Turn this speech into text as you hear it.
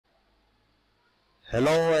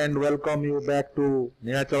Hello and welcome you back to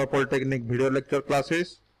Neelachal Polytechnic video lecture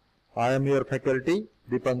classes. I am your faculty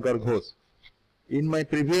Deepankar Ghosh. In my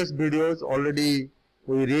previous videos already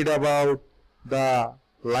we read about the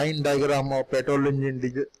line diagram of petrol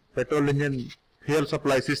engine fuel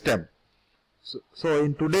supply system. So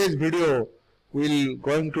in today's video we will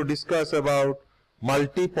going to discuss about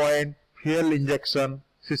multi-point fuel injection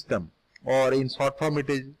system, or in short form it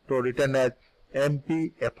is written as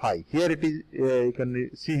MPFI. Here it is, you can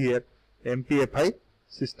see here MPFI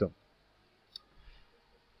system.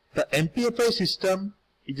 The MPFI system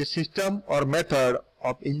is a system or method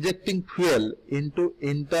of injecting fuel into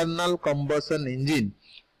internal combustion engine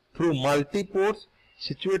through multi-ports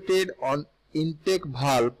situated on intake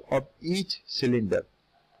valve of each cylinder.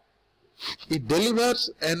 It delivers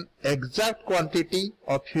an exact quantity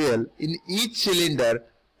of fuel in each cylinder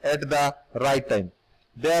at the right time.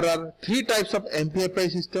 There are three types of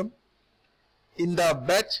MPFI system. In the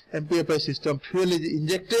batch MPFI system, fuel is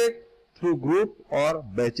injected through group or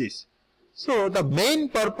batches. So the main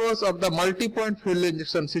purpose of the multi-point fuel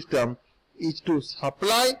injection system is to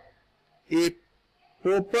supply a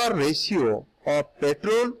proper ratio of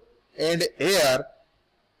petrol and air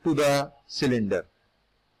to the cylinder.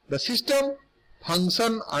 The system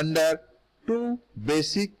functions under two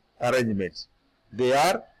basic arrangements. They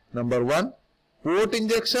are number one, port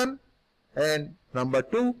injection, and number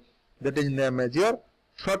two, that is named as your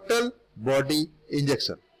throttle body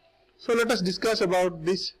injection. So let us discuss about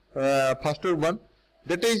this first one,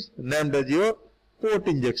 that is named as your port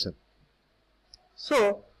injection.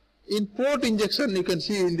 So in port injection, you can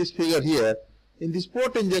see in this figure here, in this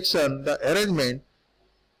port injection the arrangement,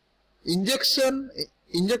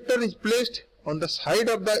 injector is placed on the side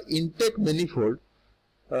of the intake manifold.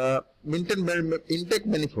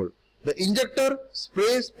 The injector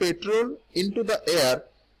sprays petrol into the air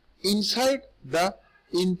inside the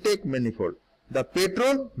intake manifold. The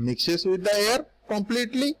petrol mixes with the air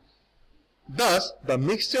completely. Thus, the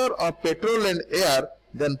mixture of petrol and air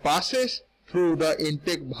then passes through the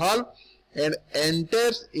intake valve and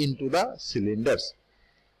enters into the cylinders.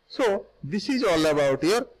 So, this is all about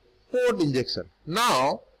your port injection.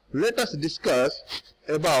 Now, let us discuss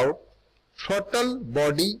about throttle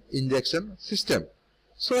body injection system.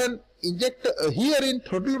 So, here in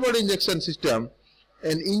throttle body injection system,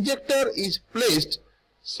 an injector is placed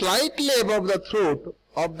slightly above the throat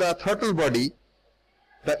of the throttle body.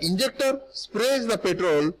 The injector sprays the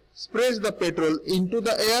petrol into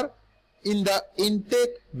the air in the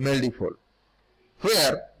intake manifold,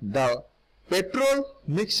 where the petrol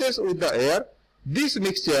mixes with the air. This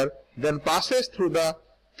mixture then passes through the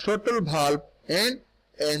throttle valve and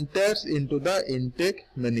enters into the intake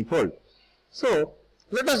manifold. So,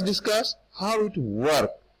 let us discuss how it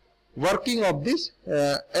working of this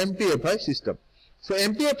MPFI system. So,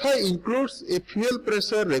 MPFI includes a fuel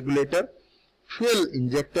pressure regulator, fuel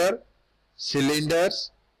injector,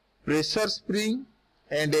 cylinders, pressure spring,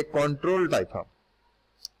 and a control diaphragm.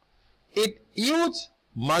 It uses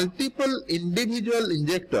multiple individual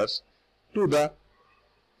injectors to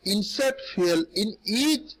insert fuel in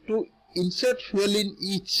each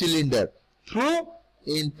cylinder through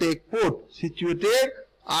intake port situated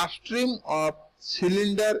upstream of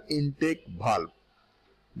cylinder intake valve.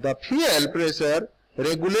 The fuel pressure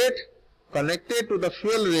regulator connected to the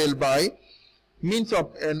fuel rail by means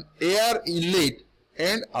of an air inlet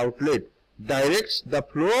and outlet directs the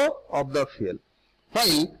flow of the fuel,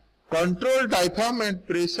 while control diaphragm and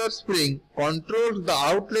pressure spring controls the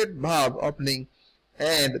outlet valve opening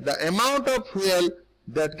and the amount of fuel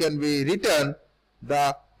that can be returned.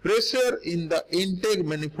 The pressure in the intake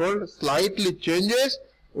manifold slightly changes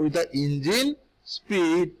with the engine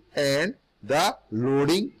speed and the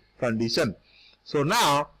loading condition. So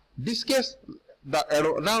now we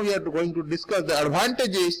are going to discuss the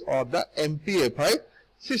advantages of the MPFI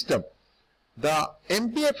system. The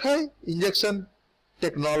MPFI injection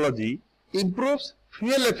technology improves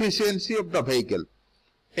fuel efficiency of the vehicle.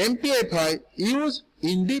 MPFI use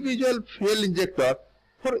individual fuel injector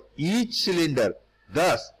for each cylinder.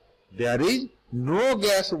 Thus, there is no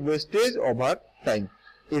gas wastage over time.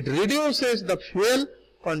 It reduces the fuel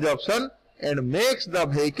consumption and makes the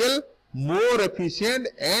vehicle more efficient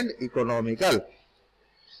and economical.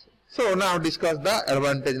 So, now discuss the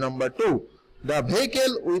advantage number 2. The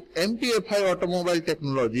vehicle with MPFI automobile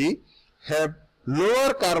technology have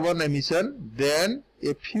lower carbon emission than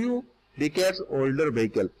a few decades older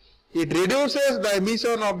vehicle. It reduces the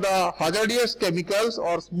emission of the hazardous chemicals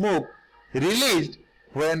or smoke released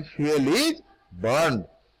when fuel is burned.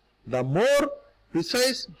 The more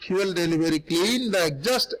precise fuel delivery clean the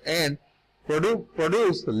exhaust and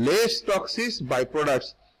produce less toxic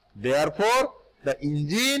byproducts. Therefore, the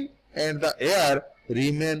engine and the air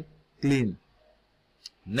remain clean.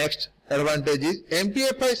 Next advantage is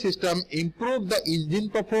MPFI system improve the engine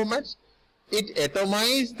performance. It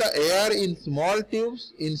atomizes the air in small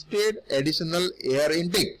tubes instead additional air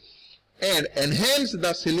intake and enhance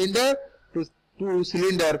the cylinder to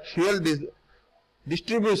cylinder fuel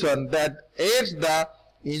distribution that aids the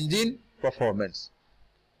engine performance.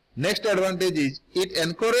 Next advantage is it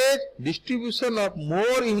encourages distribution of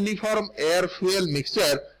more uniform air fuel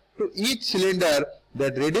mixture to each cylinder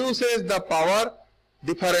that reduces the power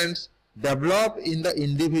difference developed in the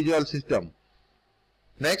individual system.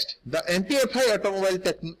 Next, the MPFI automobile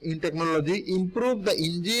technology improve the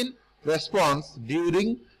engine response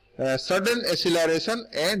during sudden acceleration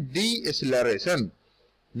and deceleration.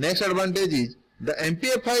 Next advantage is the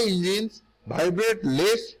MPFI engines vibrate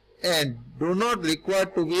less and do not require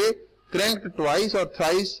to be cranked twice or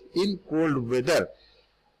thrice in cold weather.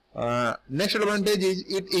 Next advantage is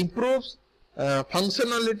it improves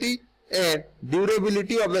functionality and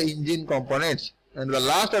durability of the engine components. And the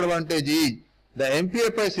last advantage is the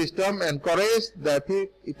MPFI system encourages the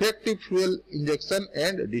effective fuel injection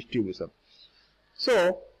and distribution.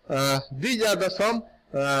 So, these are the some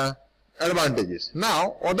advantages.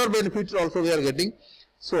 Now, other benefits also we are getting.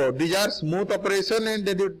 So, these are smooth operation and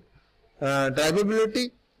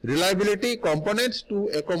drivability, reliability, components to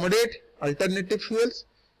accommodate alternative fuels,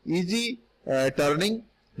 easy turning.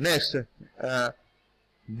 Next,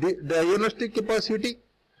 diagnostic capacity.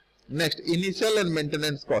 Next, initial and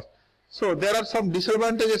maintenance cost. So, there are some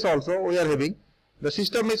disadvantages also we are having. The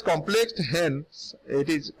system is complex, hence it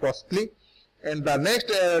is costly. And the next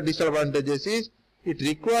disadvantages is it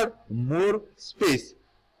requires more space.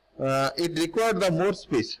 It requires the more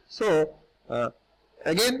space. So,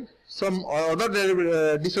 again, some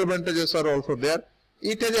other disadvantages are also there.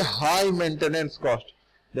 It has a high maintenance cost.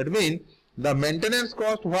 That means the maintenance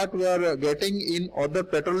cost what we are getting in other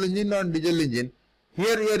petrol engine and diesel engine,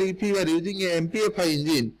 here if you are using a MPFI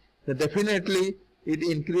engine, then definitely it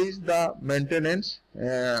increase the maintenance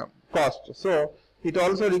cost. So, it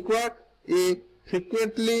also requires a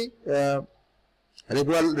frequently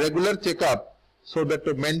regular checkup so that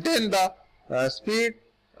to maintain the speed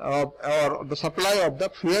of or the supply of the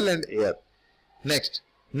fuel and air. Next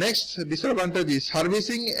disadvantage is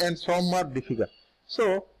servicing and some are difficult.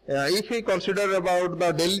 So, if we consider about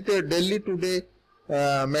the daily to day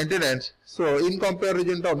maintenance, so in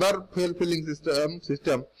comparison to other fuel filling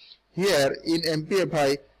system, here in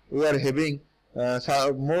MPFI we are having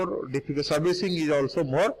more difficult. Servicing is also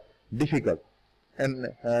more difficult. And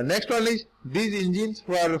next one is these engines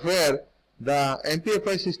where the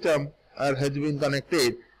MPFI system has been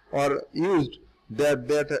connected or used, that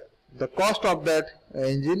the cost of that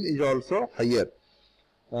engine is also higher.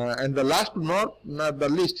 And the last not the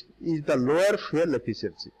least is the lower fuel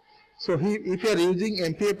efficiency. So, if you are using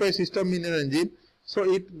MPFI system in an engine, so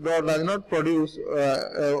it does not produce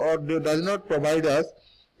or does not provide us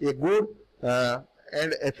a good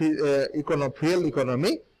and fuel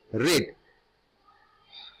economy rate.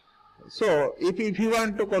 So, if you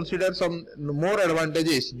want to consider some more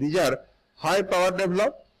advantages, these are high power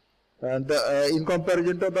developed and in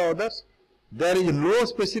comparison to the others. There is low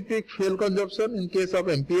specific fuel consumption in case of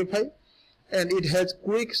MPFI, and it has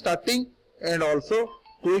quick starting and also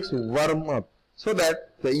quick warm up, so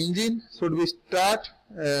that the engine should be start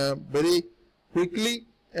very quickly,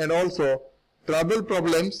 and also trouble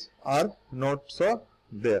problems are not so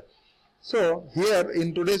there. So, here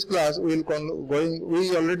in today's class we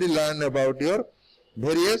already learned about your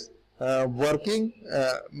various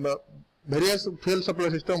various fuel supply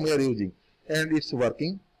system we are using and its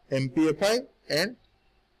working, MPFI and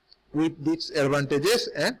with its advantages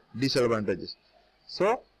and disadvantages.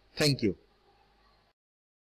 So, thank you.